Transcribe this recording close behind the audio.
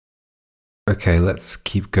Okay, let's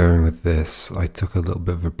keep going with this. I took a little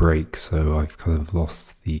bit of a break, so I've kind of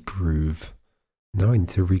lost the groove. Now I need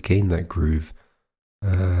to regain that groove.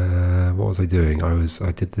 What was I doing?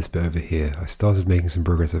 I did this bit over here. I started making some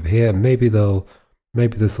progress over here. Maybe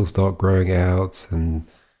this will start growing out, and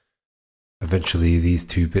eventually these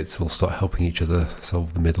two bits will start helping each other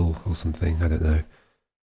solve the middle or something. I don't know.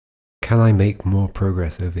 Can I make more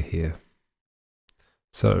progress over here?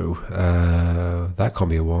 So, that can't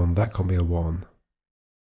be a 1, that can't be a 1.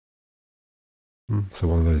 So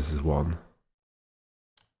one of those is 1.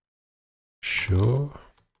 Sure.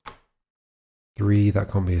 3,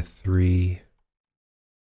 that can't be a 3.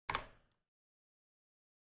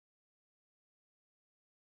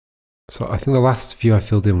 So I think the last few I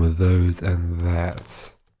filled in were those and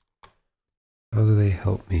that. How do they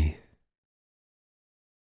help me?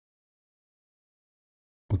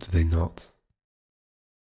 Or do they not?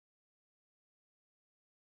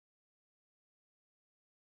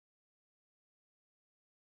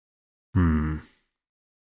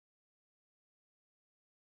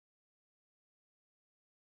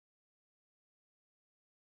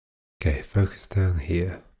 Okay, focus down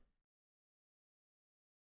here.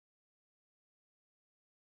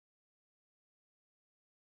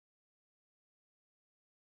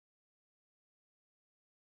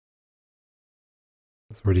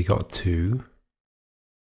 It's already got a 2.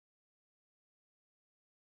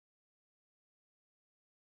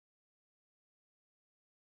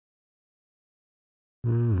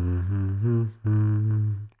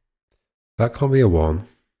 That can't be a 1.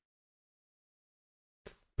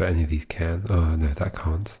 But any of these can. Oh no, that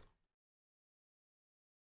can't.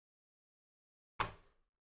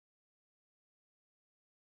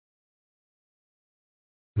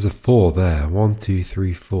 There's a 4 there. 1, 2,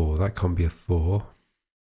 3, 4. That can't be a 4.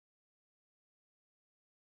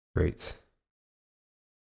 Great.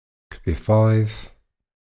 Could be a 5.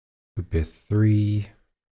 Could be a 3.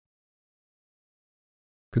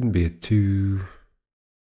 Couldn't be a 2.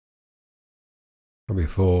 Can't be a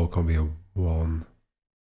 4. Can't be a 1.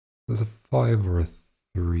 There's a 5 or a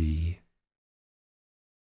 3.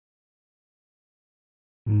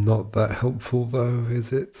 Not that helpful though,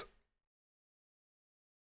 is it?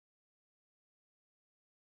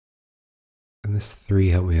 Can this 3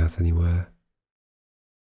 help me out anywhere?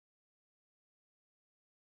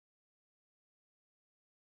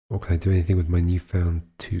 Or can I do anything with my newfound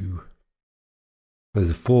 2?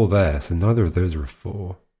 There's a 4 there, so neither of those are a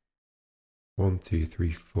 4. 1, 2,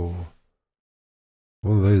 3, 4.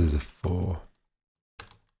 One of those is a 4.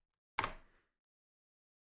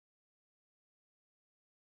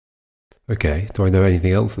 Okay, do I know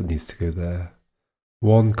anything else that needs to go there?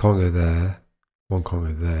 1 can't go there. 1 can't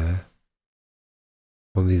go there.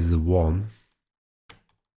 One of these is a 1.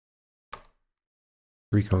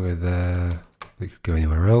 3 can't go there. They could go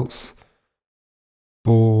anywhere else.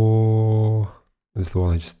 4 is the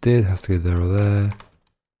one I just did. Has to go there or there.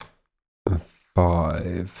 And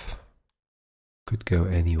 5 could go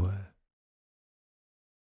anywhere.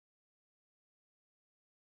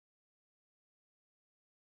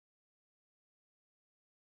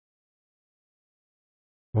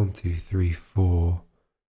 One, 2, 3, 4.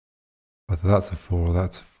 Whether that's a 4 or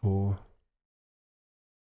that's a 4.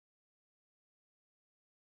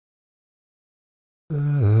 Is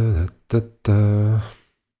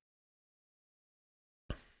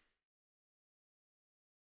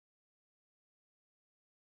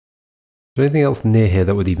there anything else near here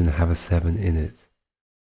that would even have a 7 in it?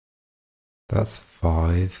 That's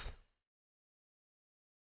 5.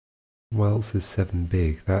 What else is 7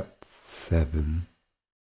 big? That's 7.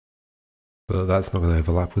 But that's not going to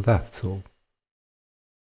overlap with that at all.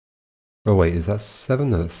 Oh wait, is that 7?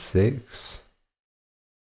 No, that's 6.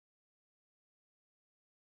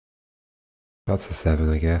 That's a 7,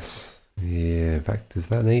 I guess. Yeah, in fact, is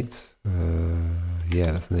that an 8?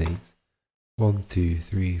 Yeah, that's an 8. 1, 2,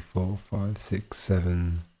 3, 4, 5, 6,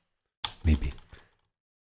 7. Maybe.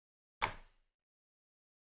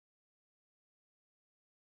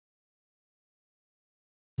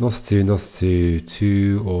 Not a 2, not a 2.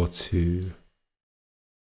 2 or 2.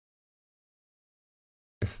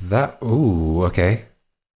 If that... Ooh, okay.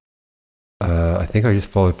 I think I just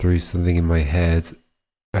followed through something in my head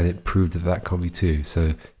and it proved that that can't be 2.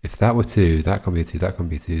 So if that were 2, that can't be a 2, that can't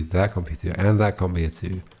be a 2, that can't be a 2, and that can't be a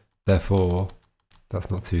 2. Therefore, that's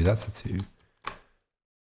not 2, that's a 2.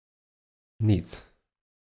 Neat.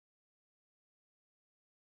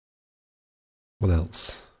 What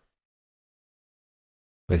else?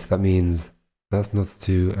 Wait, so that means that's not a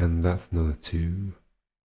 2 and that's not a 2.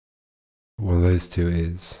 One of those two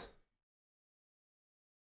is...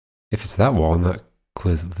 If it's that one, that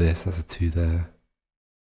close up this, that's a 2 there.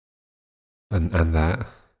 And that.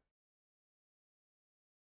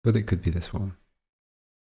 But it could be this one.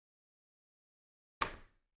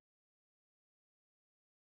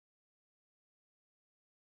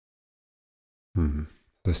 So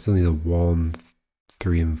I still need a 1,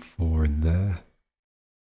 3 and 4 in there.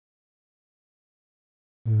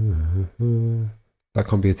 That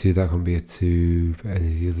can't be a 2, that can't be a 2, but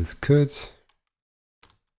any of the others could.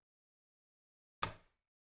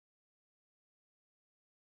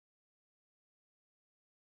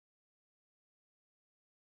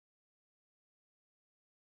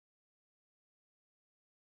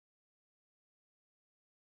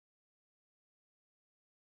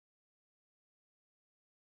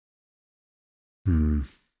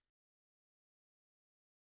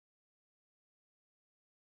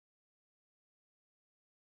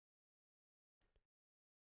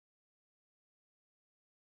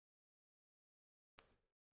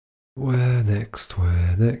 Where next?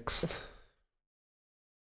 Where next?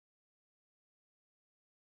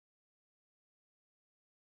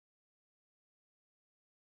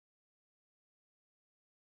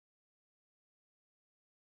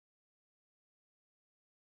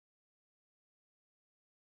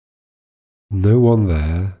 No one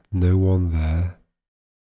there, no one there.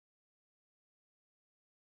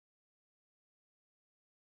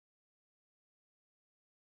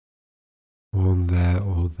 One there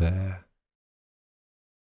or there.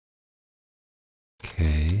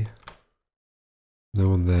 Okay. No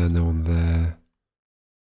one there, no one there.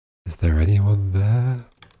 Is there anyone there?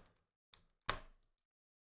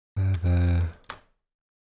 There.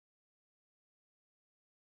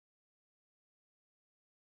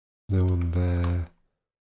 No one there.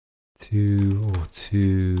 2 or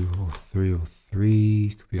 2 or 3 or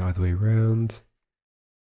 3. Could be either way around.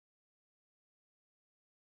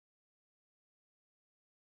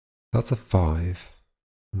 That's a 5.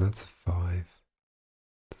 And that's a 5.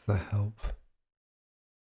 Does that help?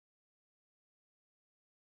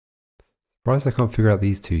 Surprised I can't figure out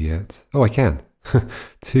these two yet. Oh, I can.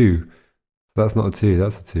 2. So that's not a 2,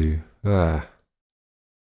 that's a 2. Ah.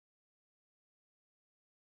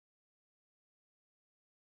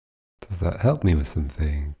 Does that help me with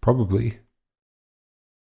something? Probably.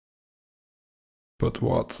 But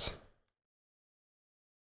what?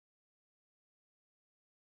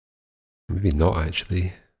 Maybe not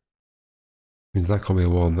actually. Means that can't be a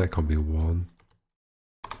 1, that can't be a 1.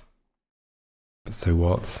 But so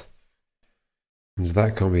what? Means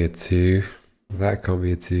that can't be a 2, that can't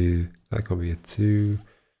be a 2, that can't be a 2.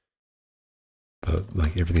 But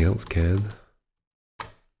like everything else can.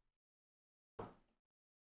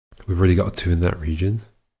 We've already got a 2 in that region.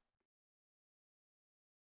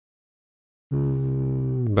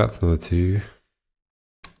 That's another 2.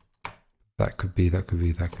 That could be, that could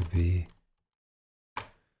be, that could be.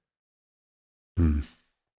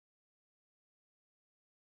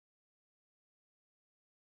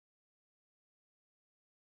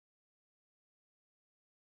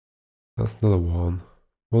 That's another 1.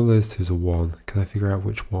 One of those two is a 1. Can I figure out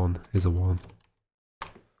which one is a 1?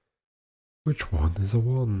 Which one is a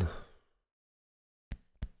 1?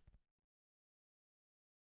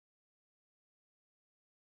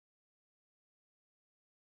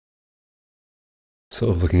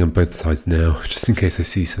 Sort of looking on both sides now, just in case I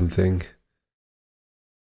see something.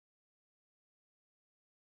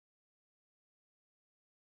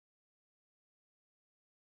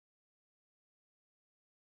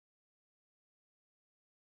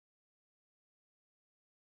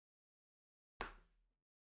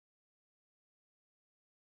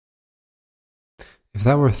 If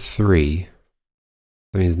that were a 3,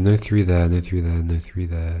 that means no 3 there, no 3 there, no 3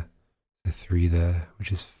 there, no 3 there,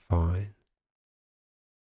 which is fine.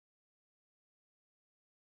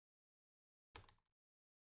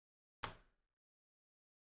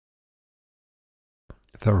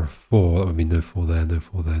 If that were a 4, that would be no 4 there, no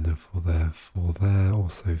 4 there, no 4 there, 4 there,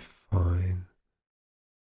 also fine.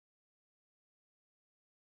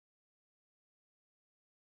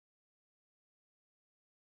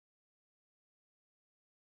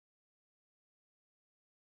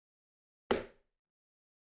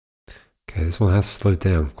 Okay, this one has slowed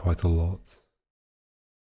down quite a lot.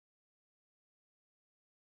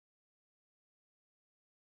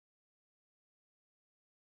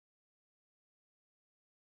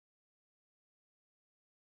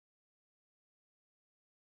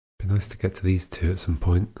 Be nice to get to these two at some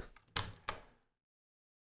point.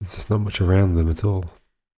 There's just not much around them at all.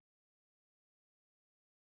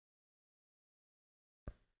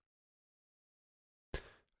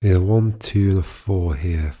 Yeah, 1, 2 and a 4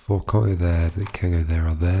 here. 4 can't go there, but it can go there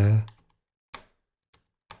or there.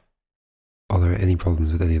 having any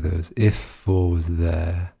problems with any of those. If 4 was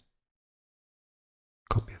there,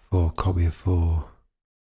 can't be a 4, can't be a 4.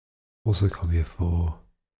 Also can't be a 4.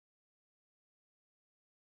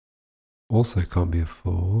 Also can't be a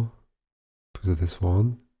 4 because of this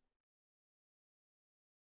one.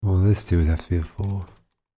 Well, this 2 would have to be a 4.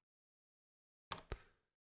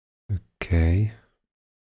 Okay.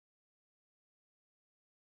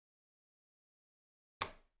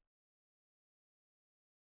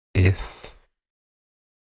 If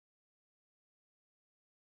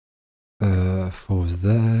 4 is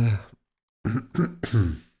there, I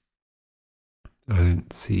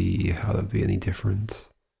don't see how that would be any different.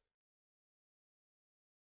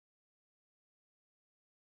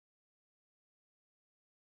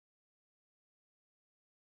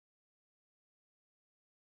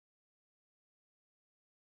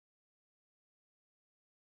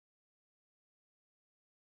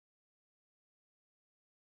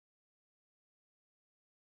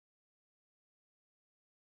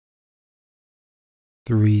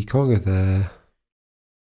 Three can't go there.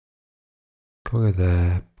 Can't go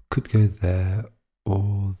there. Could go there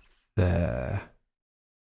or there.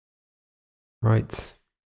 Right.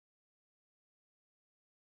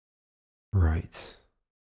 Right.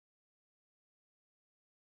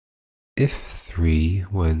 If 3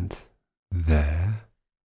 went there,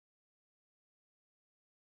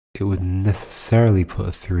 it would necessarily put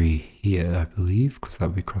a 3 here, I believe, because that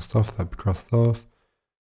would be crossed off, that would be crossed off.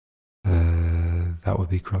 That would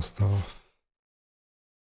be crossed off.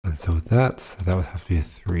 And so with that, so that would have to be a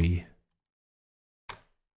 3.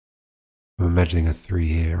 I'm imagining a 3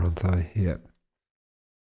 here, aren't I? Yep.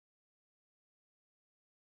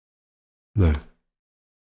 No.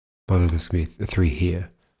 Oh no, there's going to be a 3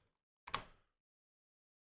 here.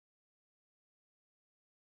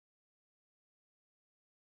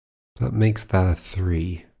 That makes that a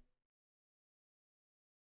 3.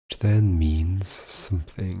 Which then means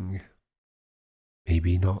something.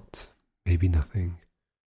 Maybe not. Maybe nothing.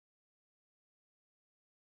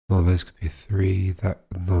 None of those could be a 3. None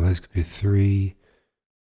of those could be a 3.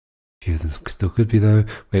 A few of them still could be though.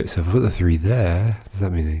 Wait, so if I put the 3 there, does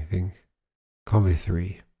that mean anything? Can't be a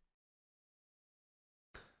 3.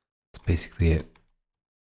 That's basically it.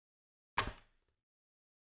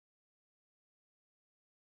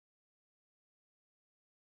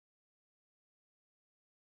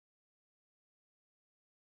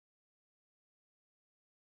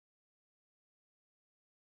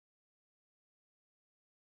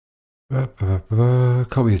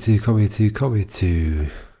 Can't be a 2, can't be a 2, can't be a 2.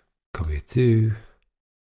 Can't be a 2.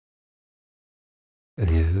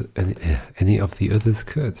 Any of the others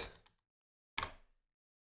could.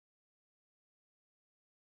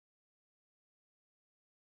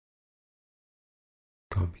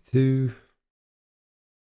 Can't be 2.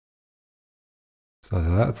 So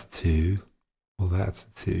either that's a 2, or that's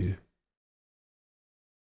a 2.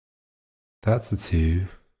 That's a 2.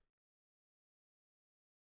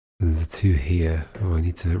 And there's a 2 here. Oh, I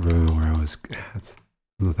need to remember where I was at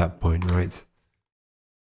that point, right?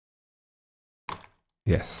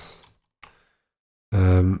 Yes.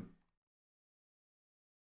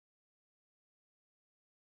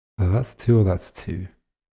 That's 2 or that's 2.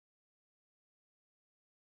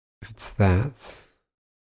 If it's that,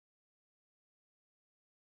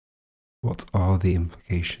 what are the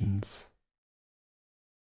implications?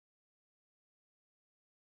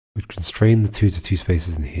 We'd constrain the 2 to 2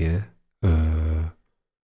 spaces in here.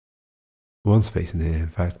 1 space in here, in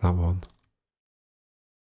fact, that one.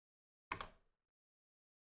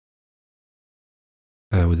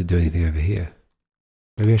 Would it do anything over here?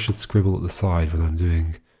 Maybe I should scribble at the side when I'm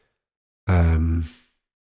doing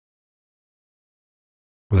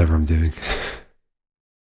whatever I'm doing.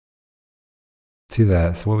 2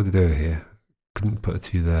 there, so what would it do over here? Couldn't put a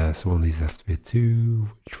 2 there, so one of these have to be a 2,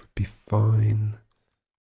 which would be fine.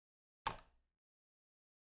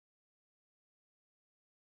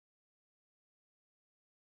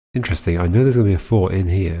 Interesting, I know there's going to be a 4 in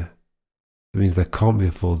here. That means there can't be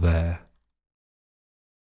a 4 there.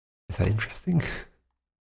 Is that interesting?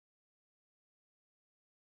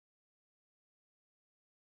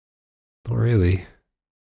 Not really.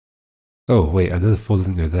 Oh, wait, I know the 4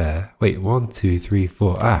 doesn't go there. Wait, 1, 2, 3,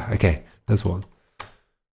 4. Ah, okay, there's 1.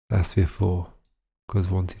 There has to be a 4. Because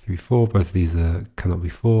 1, 2, 3, 4. Both of these cannot be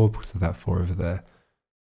 4 because of that 4 over there.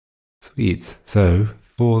 Sweet. So,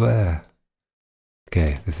 4 there.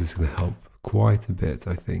 Okay, this is going to help quite a bit,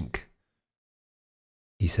 I think.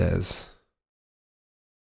 He says.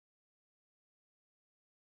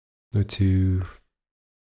 No 2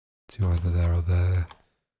 either there or there.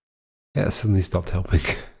 Yeah, it suddenly stopped helping.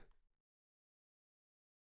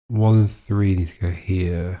 1 and 3 need to go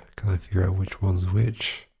here. Can I figure out which one's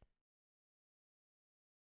which?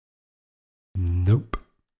 Nope.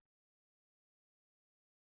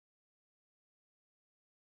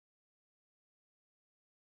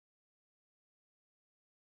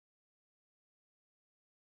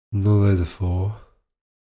 None of those are 4.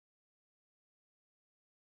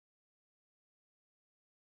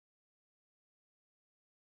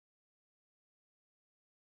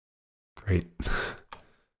 Great.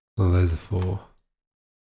 None of those are 4.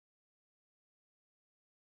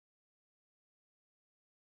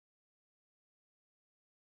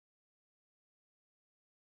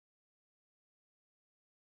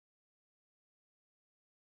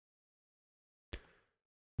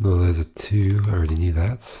 None of those are 2. I already knew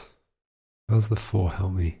that. How does the 4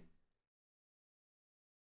 help me?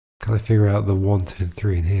 Can I figure out the 1, 2, and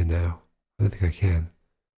 3 in here now? I don't think I can.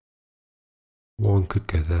 1 could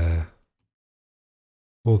go there.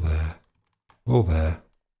 Or there. Or there.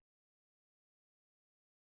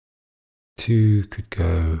 2 could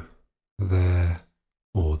go there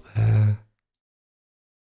or there.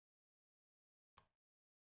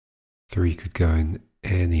 3 could go in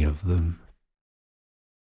any of them.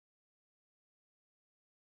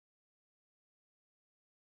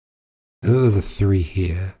 And then there's a 3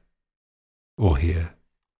 here. Or here.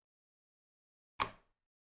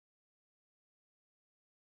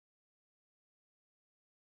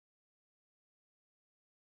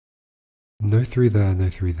 No 3 there, no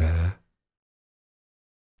 3 there.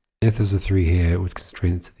 If there's a 3 here, it would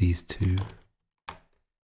constrain it to these 2.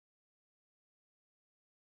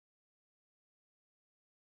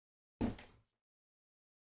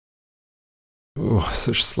 Oh,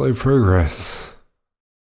 such slow progress.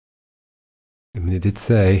 I mean, it did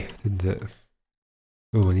say, didn't it?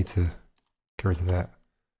 Oh, I need to get rid of that.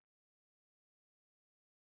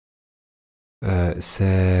 It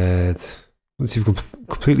said, once you've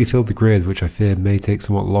completely filled the grid, which I fear may take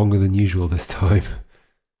somewhat longer than usual this time.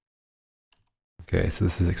 Okay, so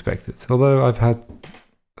this is expected. Although I've had,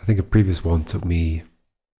 I think a previous one took me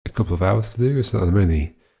a couple of hours to do, so I'm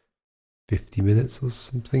only 50 minutes or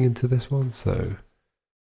something into this one, so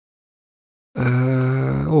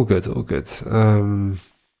all good, all good. None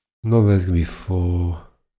of those gonna be 4.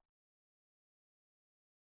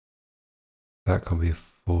 That can't be a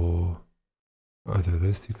 4. Either of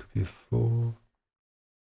those 2 could be a 4.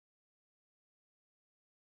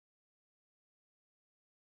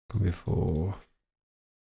 Could be a 4.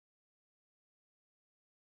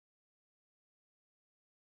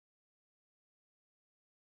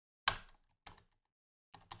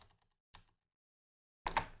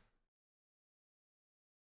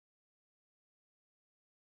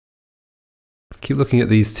 Keep looking at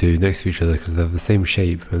these 2 next to each other because they're the same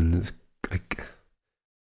shape, and it's, I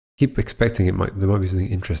keep expecting there might be something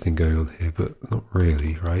interesting going on here, but not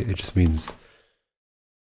really, right? It just means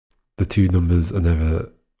the 2 numbers are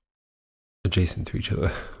never adjacent to each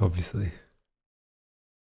other, obviously.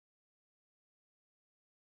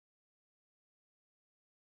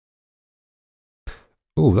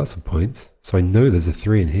 Oh, that's a point. So I know there's a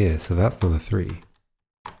 3 in here, so that's not a 3.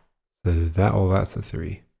 So that or that's a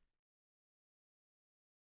 3.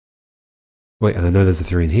 Wait, and I know there's a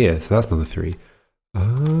 3 in here, so that's not a 3.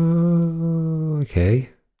 Oh,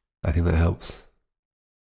 okay. I think that helps.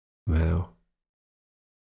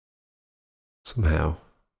 Somehow.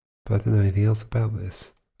 But I don't know anything else about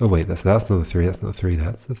this. Oh wait, that's not a 3, that's not a 3,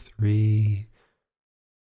 that's a 3.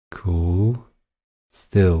 Cool.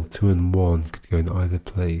 Still, 2 and 1 could go in either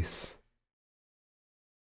place.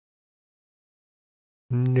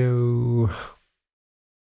 No.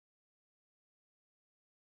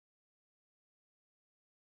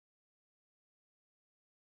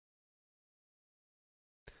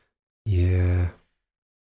 Yeah.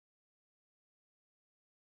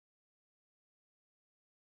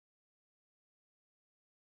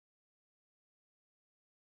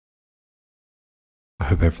 I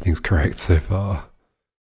hope everything's correct so far.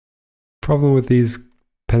 Problem with these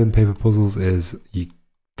pen and paper puzzles is you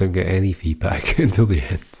don't get any feedback until the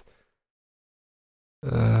end. 1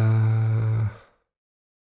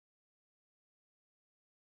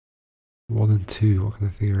 and 2, what can I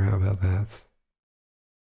figure out about that?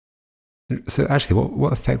 So actually,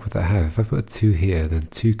 what effect would that have? If I put a 2 here, then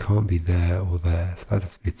 2 can't be there or there, so that'd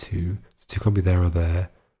have to be a 2. So 2 can't be there or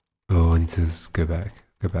there. Oh, I need to go back,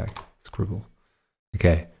 scribble.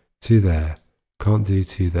 Okay, 2 there. Can't do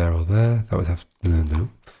 2 there or there. That would have no.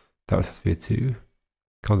 That would have to be a 2.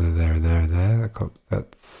 Can't do there and there and there.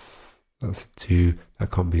 That's a 2. That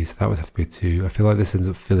can't be. So that would have to be a 2. I feel like this ends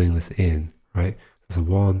up filling this in, right? That's a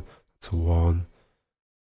 1. That's a 1.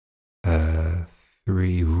 3,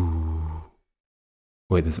 3. Ooh.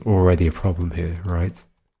 Wait, there's already a problem here, right?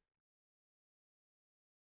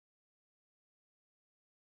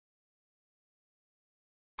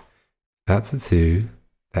 That's a 2.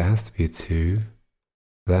 That has to be a 2.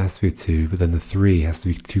 That has to be a 2, but then the 3 has to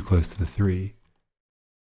be too close to the 3.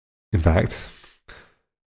 In fact,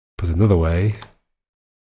 put another way,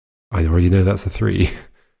 I already know that's a 3.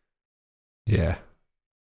 Yeah.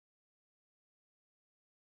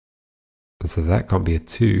 And so that can't be a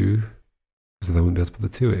 2, because then I wouldn't be able to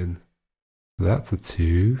put the 2 in. So that's a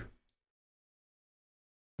 2.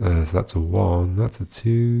 So that's a 1, that's a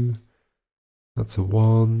 2. That's a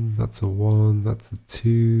 1, that's a 1, that's a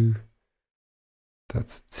 2.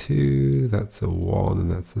 That's a 2, that's a 1, and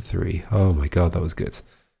that's a 3. Oh my god, that was good.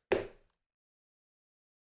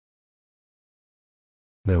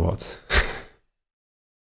 Now what?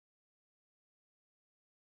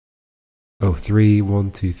 Oh, 3,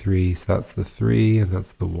 1, 2, 3. So that's the 3, and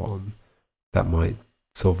that's the 1. That might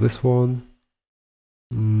solve this one.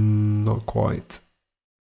 Not quite.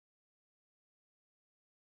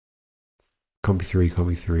 Can't be 3, can't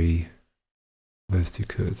be 3. Those two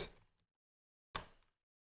could.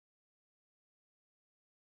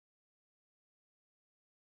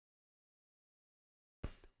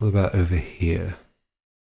 What about over here?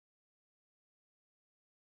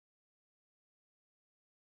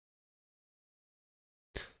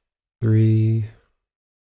 Three.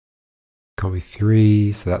 Can't be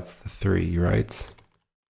 3, so that's the 3, right?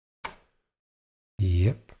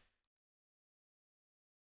 Yep.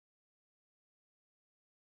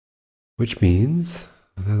 Which means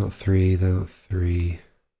they're not 3, they're not 3.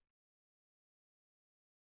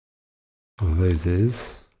 One of those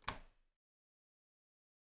is.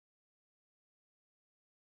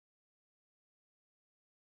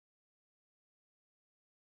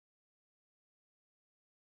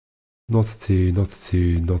 Not a 2, not a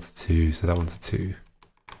 2, not a 2, so that one's a 2.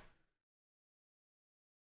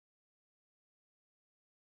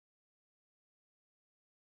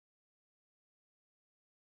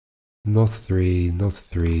 Not 3, not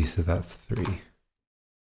 3, so that's 3.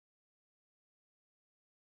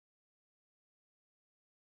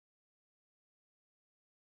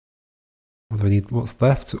 What do I need? What's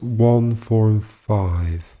left? 1, 4, and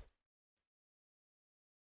 5.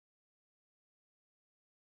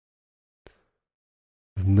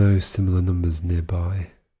 There's no similar numbers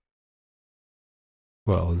nearby.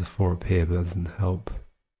 Well, there's a 4 up here, but that doesn't help.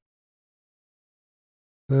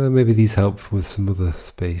 Maybe these help with some other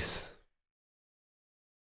space.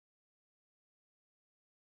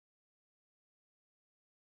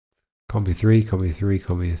 Can't be 3, can't be 3,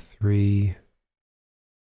 can't be a 3.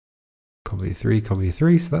 Can't be a 3, can't be a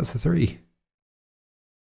 3, so that's a 3.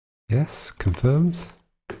 Yes, confirmed.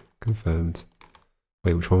 Confirmed.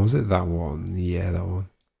 Wait, which one was it? That one. Yeah, that one.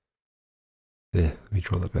 Yeah, let me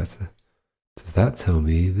draw that better. Does that tell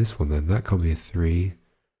me this one then? That can't be a 3.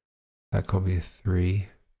 That can't be a 3.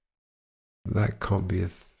 That can't be a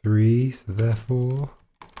 3, so therefore...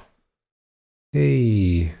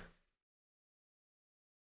 Hey!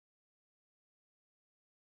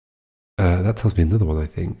 That tells me another one, I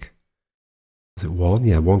think. Is it 1?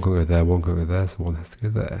 Yeah, 1 can't go there, 1 can't go there, so 1 has to go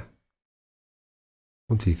there.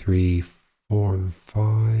 1, 2, 3, 4, and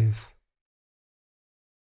 5.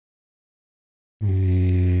 I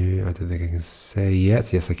don't think I can say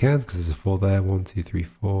yet. Yes, I can, because there's a 4 there. 1, 2, 3,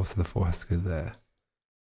 4, so the 4 has to go there.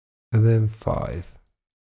 And then 5.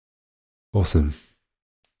 Awesome.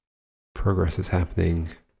 Progress is happening.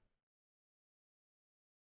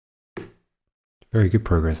 Very good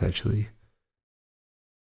progress, actually.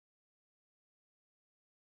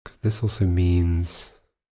 Because this also means...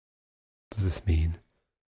 What does this mean?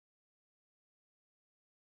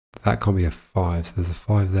 That can't be a 5, so there's a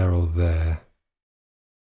 5 there or there.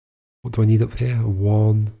 What do I need up here? A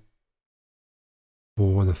 1,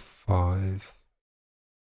 4, and a 5.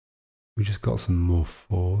 We just got some more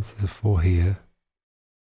 4s. There's a 4 here.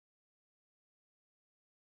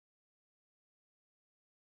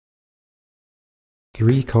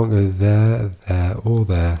 Three can't go there, there, or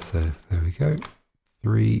there, so there we go.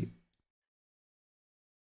 3.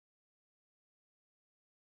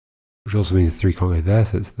 Which also means 3 can't go there,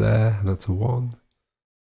 so it's there, and that's a 1. 1,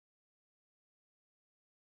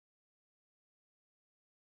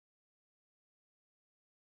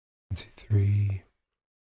 2, 3.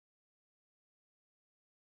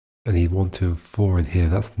 I need 1, 2, and 4 in here.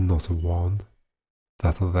 That's not a 1.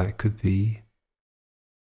 That or that could be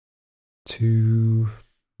 2.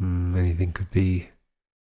 Anything could be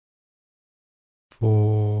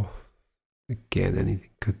 4. Again,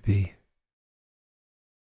 anything could be.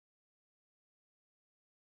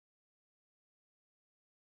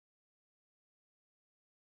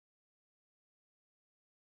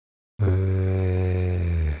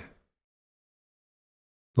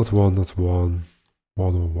 Not a 1, not a 1.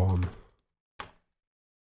 1 or 1.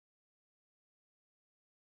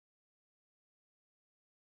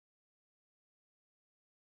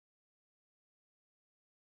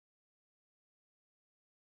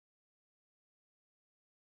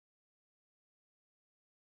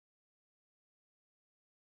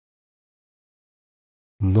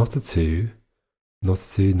 Not a 2, not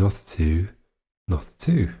a 2, not a 2, not a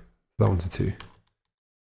 2. That one's a 2.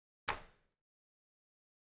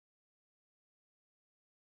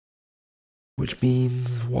 Which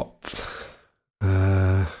means what?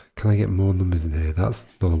 Can I get more numbers in here? That's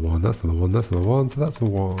not a 1, that's not a 1, that's not a 1, so that's a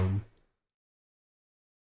 1.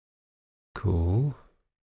 Cool.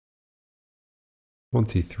 1,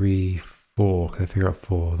 2, 3, 4. Can I figure out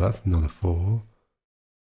 4? That's another 4.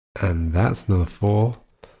 And that's another 4.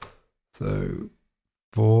 So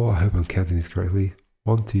 4, I hope I'm counting these correctly.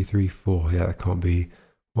 1, 2, 3, 4. Yeah, that can't be.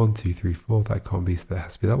 1, 2, 3, 4. That can't be, so there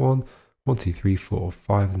has to be that one. 1, 2, 3, 4,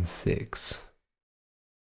 5 and 6.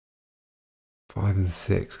 5 and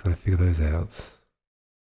 6. Can I figure those out?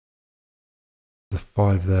 The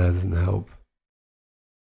 5 there doesn't help.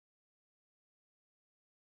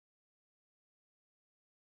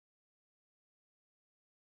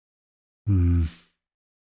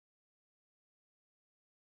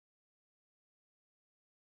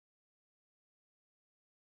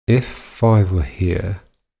 If 5 were here,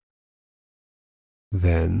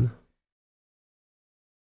 then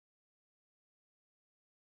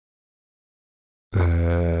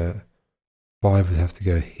 5 would have to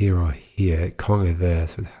go here or here. It can't go there,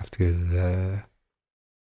 so it would have to go there.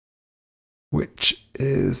 Which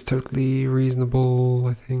is totally reasonable,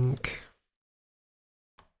 I think.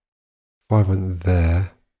 5 went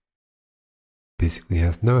there. Basically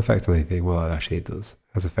has no effect on anything. Well, actually it does.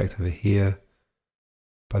 It has effect over here.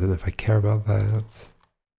 But I don't know if I care about that.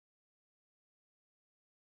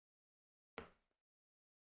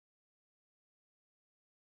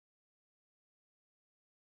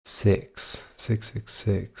 Six. I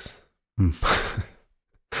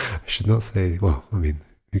should not say, well, I mean,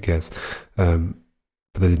 who cares? But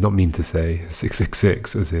I did not mean to say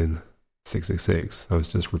 666 as in 666. I was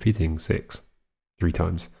just repeating 6 3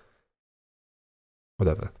 times.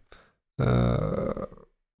 Whatever.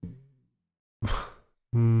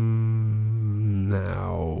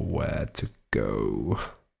 Now where to go?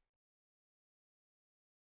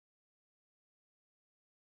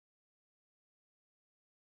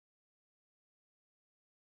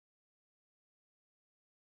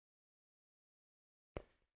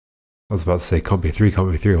 I was about to say can't be a 3, can't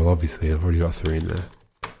be a 3. Well, obviously I've already got 3 in there.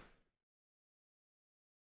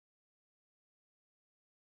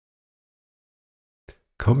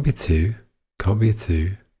 Can't be a 2, can't be a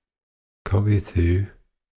 2, can't be a 2.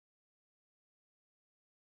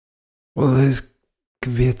 One of those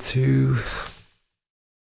can be a 2.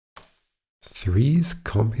 3s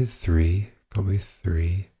can't be a 3, can't be a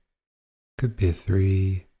 3. Could be a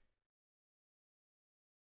 3.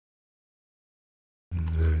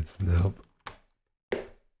 No, it doesn't help.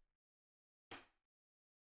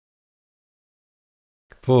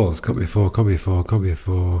 Fours, can't be a 4, can't be a 4, can't be a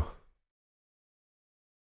 4.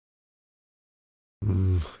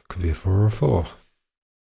 Could be a 4 or a 4.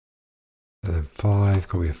 And then 5,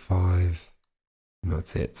 can't be a 5. And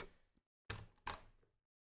that's it.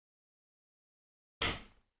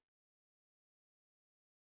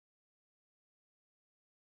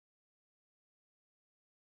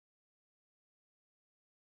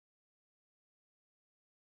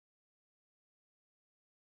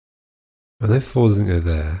 I know 4 doesn't go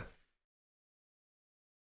there.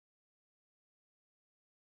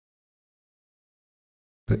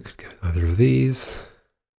 But it could go in either of these.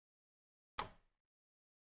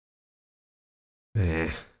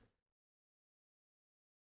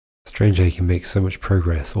 Strange how you can make so much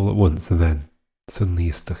progress all at once and then suddenly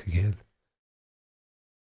you're stuck again.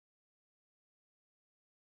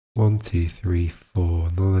 1, 2, 3, 4.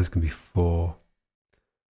 None of those can be 4.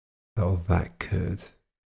 That could.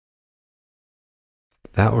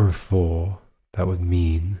 If that were a 4, that would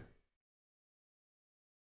mean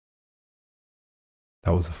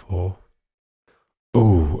that was a 4.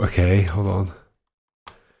 Oh, okay, hold on.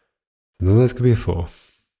 So none of those could be a 4.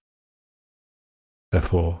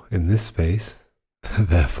 Therefore, in this space,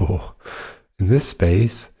 therefore, in this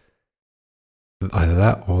space, either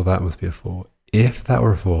that or that must be a 4. If that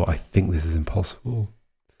were a 4, I think this is impossible.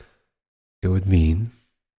 It would mean,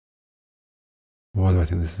 why do I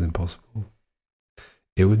think this is impossible?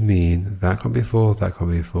 It would mean that can't be a 4, that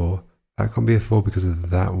can't be a 4, that can't be a 4 because of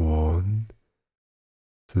that one.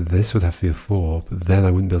 So this would have to be a 4, but then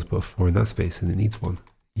I wouldn't be able to put a 4 in that space, and it needs one.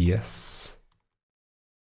 Yes.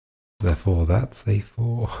 Therefore, that's a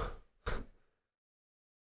 4.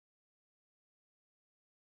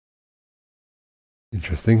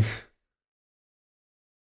 Interesting.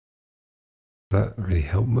 That really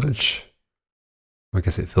help much? I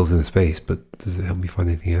guess it fills in the space, but does it help me find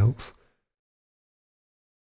anything else?